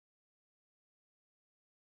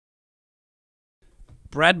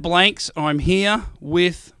Brad Blanks. I'm here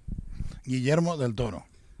with Guillermo Del Toro.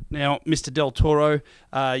 Now, Mr. Del Toro,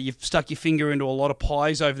 you've stuck your finger into a lot of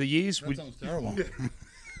pies over the years. That sounds terrible.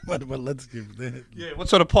 But let's keep that. Yeah, what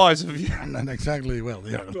sort of pies have you? Not exactly. Well,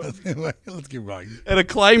 yeah. Let's keep going. An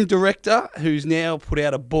acclaimed director who's now put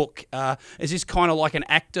out a book. Is this kind of like an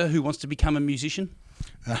actor who wants to become a musician?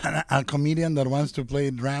 A comedian that wants to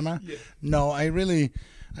play drama? Yeah. No, I've written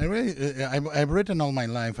all my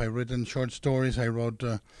life. I've written short stories. I wrote.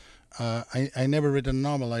 I never written a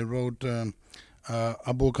novel. I wrote a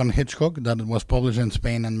book on Hitchcock that was published in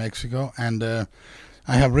Spain and Mexico, and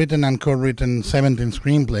I have written and co-written 17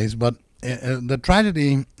 screenplays. But the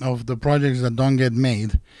tragedy of the projects that don't get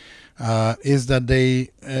made is that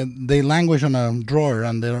they languish on a drawer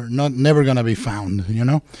and they're never going to be found. You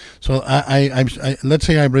know, so I let's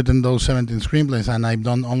say I've written those 17 screenplays and I've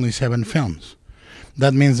done only 7 films.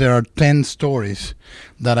 That means there are 10 stories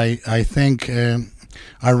that I think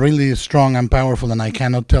are really strong and powerful, and I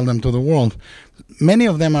cannot tell them to the world. Many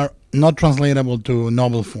of them are not translatable to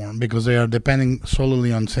novel form because they are depending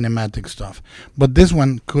solely on cinematic stuff. But this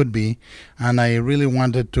one could be, and I really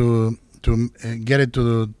wanted to get it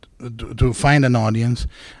to find an audience,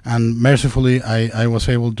 and mercifully I was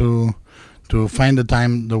able to find the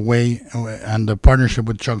time, the way, and the partnership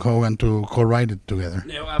with Chuck Hogan to co-write it together.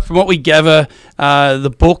 Now, from what we gather,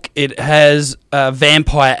 the book, it has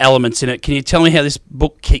vampire elements in it. Can you tell me how this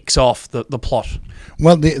book kicks off the plot?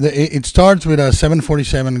 Well, it starts with a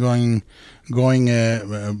 747 going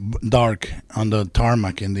dark on the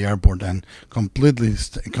tarmac in the airport and completely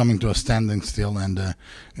coming to a standing still, and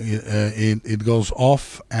it goes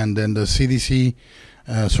off, and then the CDC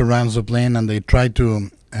surrounds the plane, and they try to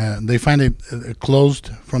they find it closed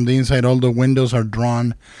from the inside. All the windows are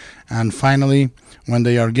drawn, and finally, when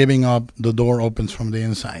they are giving up, the door opens from the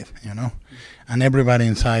inside, you know, and everybody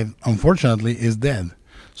inside, unfortunately, is dead.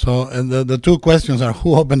 So the two questions are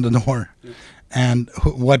who opened the door and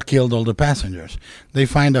what killed all the passengers. They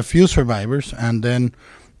find a few survivors, and then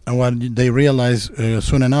what they realize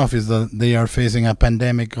soon enough is that they are facing a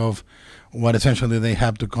pandemic of what essentially they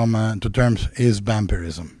have to come to terms is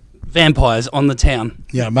vampirism. Vampires on the town.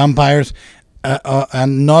 Yeah, vampires,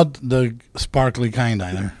 and not the sparkly kind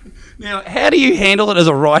either. Now, how do you handle it as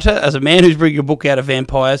a writer, as a man who's bringing a book out of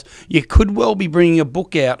vampires? You could well be bringing a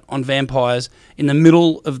book out on vampires in the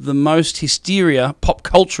middle of the most hysteria pop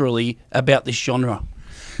culturally about this genre.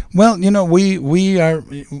 Well, you know,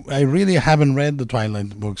 I really haven't read the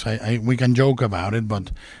Twilight books. We can joke about it, but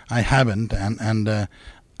I haven't, and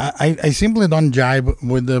I simply don't jibe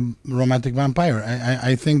with the romantic vampire.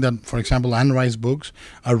 I think that, for example, Anne Rice's books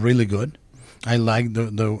are really good. I like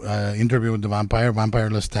the interview with the vampire,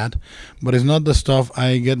 Vampire Lestat, but it's not the stuff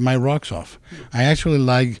I get my rocks off. I actually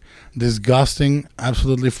like disgusting,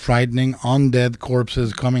 absolutely frightening, undead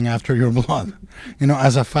corpses coming after your blood. You know,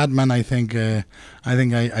 as a fat man, I think of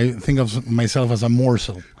myself as a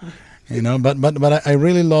morsel. You know, but I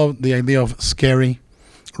really love the idea of scary,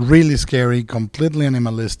 really scary, completely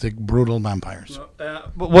animalistic, brutal vampires.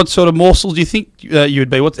 What sort of morsel do you think you would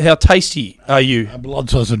be? How tasty are you? A blood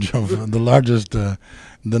sausage of the largest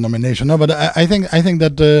denomination. No, but I think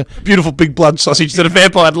that beautiful big blood sausage that a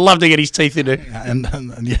vampire would love to get his teeth into. And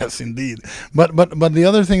yes, indeed. But the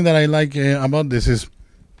other thing that I like about this is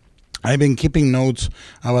I've been keeping notes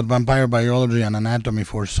about vampire biology and anatomy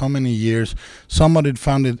for so many years. Some of it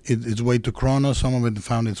found its way to Chronos, some of it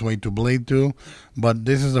found its way to Blade 2, but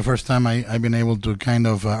this is the first time I've been able to kind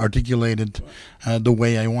of articulate it the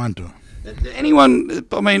way I want to. Anyone,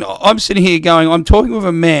 I mean, I'm sitting here going, I'm talking with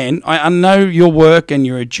a man, I know your work and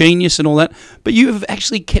you're a genius and all that, but you have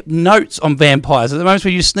actually kept notes on vampires. At the moment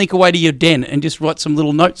where you sneak away to your den and just write some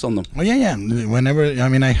little notes on them. Oh, yeah. Whenever, I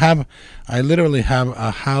mean, I literally have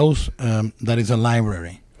a house that is a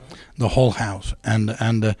library, the whole house.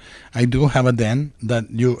 And I do have a den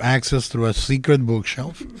that you access through a secret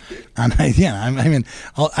bookshelf. And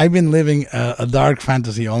I've been living a dark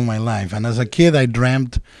fantasy all my life. And as a kid, I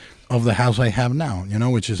dreamt of the house I have now, you know,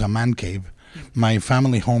 which is a man cave. My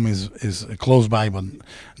family home is close by, but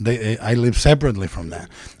I live separately from that,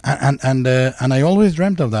 and I always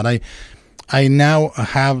dreamt of that. I now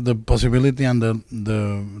have the possibility and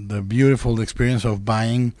the beautiful experience of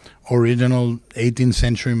buying original 18th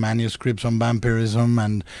century manuscripts on vampirism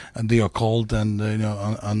and the occult, and you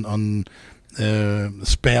know, on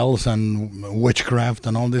spells and witchcraft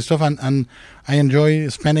and all this stuff, and I enjoy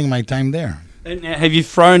spending my time there. And have you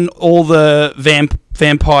thrown all the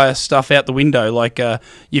vampire stuff out the window? Like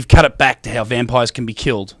you've cut it back to how vampires can be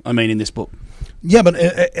killed, I mean, in this book. Yeah, but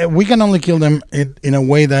we can only kill them in a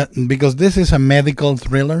way that, because this is a medical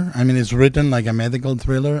thriller. I mean, it's written like a medical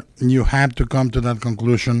thriller. You have to come to that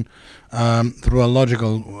conclusion through a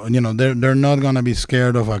logical. You know, they're not gonna be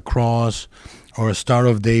scared of a cross or a Star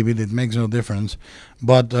of David. It makes no difference.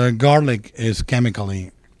 But garlic is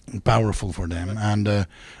chemically powerful for them, and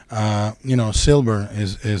you know, silver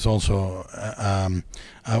is also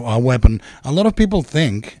a weapon. A lot of people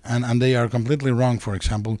think, and they are completely wrong. For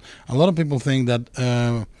example, a lot of people think that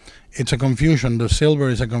it's a confusion. The silver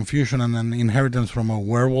is a confusion and an inheritance from a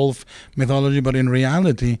werewolf mythology, but in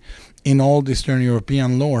reality, in old Eastern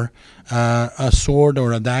European lore, a sword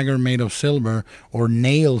or a dagger made of silver or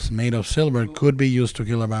nails made of silver could be used to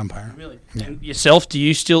kill a vampire. Really? Yeah. And yourself, do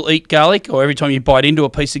you still eat garlic, or every time you bite into a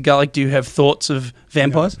piece of garlic, do you have thoughts of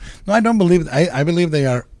vampires? No, I don't believe. I believe they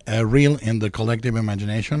are real in the collective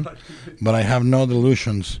imagination, but I have no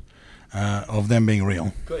delusions of them being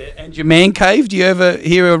real. And your man cave, do you ever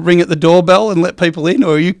hear a ring at the doorbell and let people in,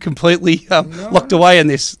 or are you completely locked away in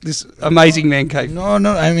this amazing man cave? No.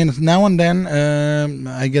 I mean, now and then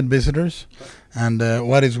I get visitors, and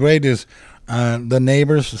what is great is the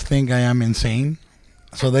neighbors think I am insane,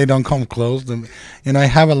 so they don't come close. You know, I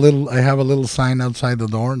have a little sign outside the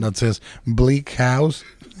door that says "Bleak House."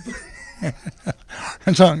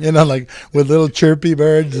 And so, you know, like with little chirpy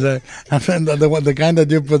birds, and then the kind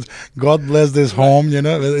that you put, "God bless this home," you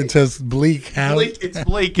know, it says "Bleak House." It's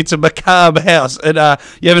bleak. It's a macabre house. And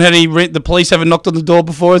you haven't had the police haven't knocked on the door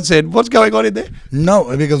before and said, "What's going on in there?"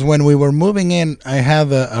 No, because when we were moving in, I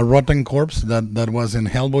had a rotten corpse that was in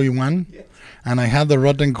Hellboy 1. Yeah. And I had the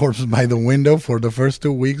rotten corpse by the window for the first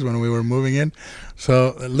 2 weeks when we were moving in.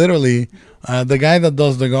 So literally, the guy that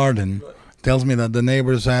does the garden tells me that the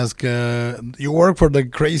neighbors ask, "You work for the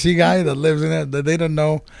crazy guy that lives in it?" That they don't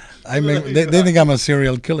know. They think I'm a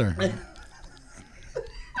serial killer.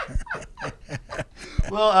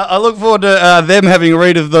 Well, I look forward to them having a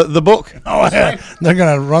read of the book. Oh, yeah. They're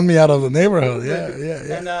gonna run me out of the neighborhood.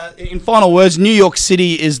 Yeah. And in final words, New York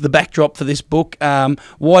City is the backdrop for this book.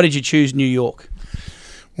 Why did you choose New York?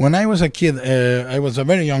 When I was a kid, I was a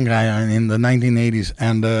very young guy in the 1980s,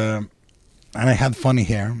 and I had funny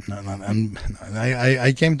hair, and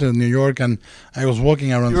I came to New York, and I was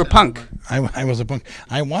walking around. You're a punk. I was a punk.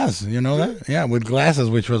 I was, you know that? Yeah, with glasses,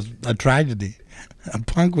 which was a tragedy. A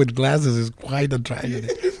punk with glasses is quite a tragedy.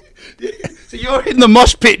 So you're in the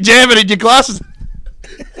mosh pit jamming in your glasses.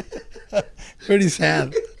 Pretty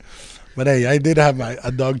sad. But hey, I did have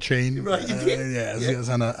a dog chain. Right, you did? Yes,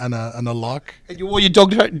 and a lock. And you wore your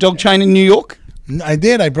dog chain in New York? I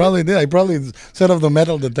did. I probably did. I probably set off the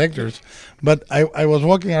metal detectors. But I was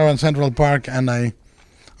walking around Central Park, and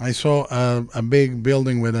I saw a big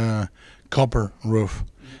building with a copper roof.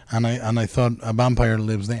 And I thought a vampire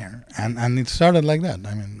lives there. And it started like that.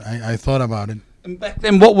 I mean, I thought about it. And back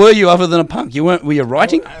then, what were you other than a punk? Were you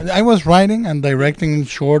writing? I was writing and directing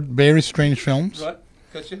short, very strange films. Right,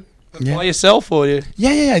 gotcha. Yeah. By yourself, or you?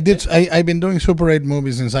 Yeah, I did. I've been doing Super 8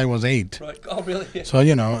 movies since I was 8. Right. Oh, really? Yeah. So,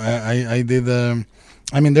 you know, I did.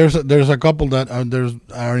 I mean, there's a couple that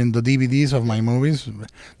are in the DVDs of my movies.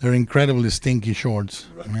 They're incredibly stinky shorts.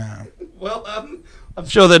 Right. Yeah. Well, I'm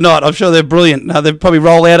sure they're not. I'm sure they're brilliant. They probably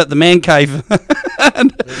roll out at the man cave.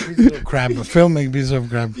 Crap, a filming piece of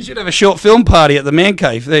crap. You should have a short film party at the man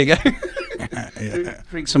cave. There you go. Yeah.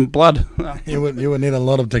 Drink some blood. You would need a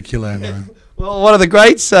lot of tequila. Man. Well, one of the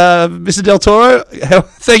greats, Mr. Del Toro.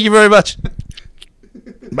 Thank you very much.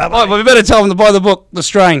 Bye-bye. Well, we better tell them to buy the book, The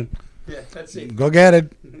Strain. Yeah, that's it. Go get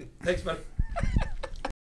it. Thanks, buddy.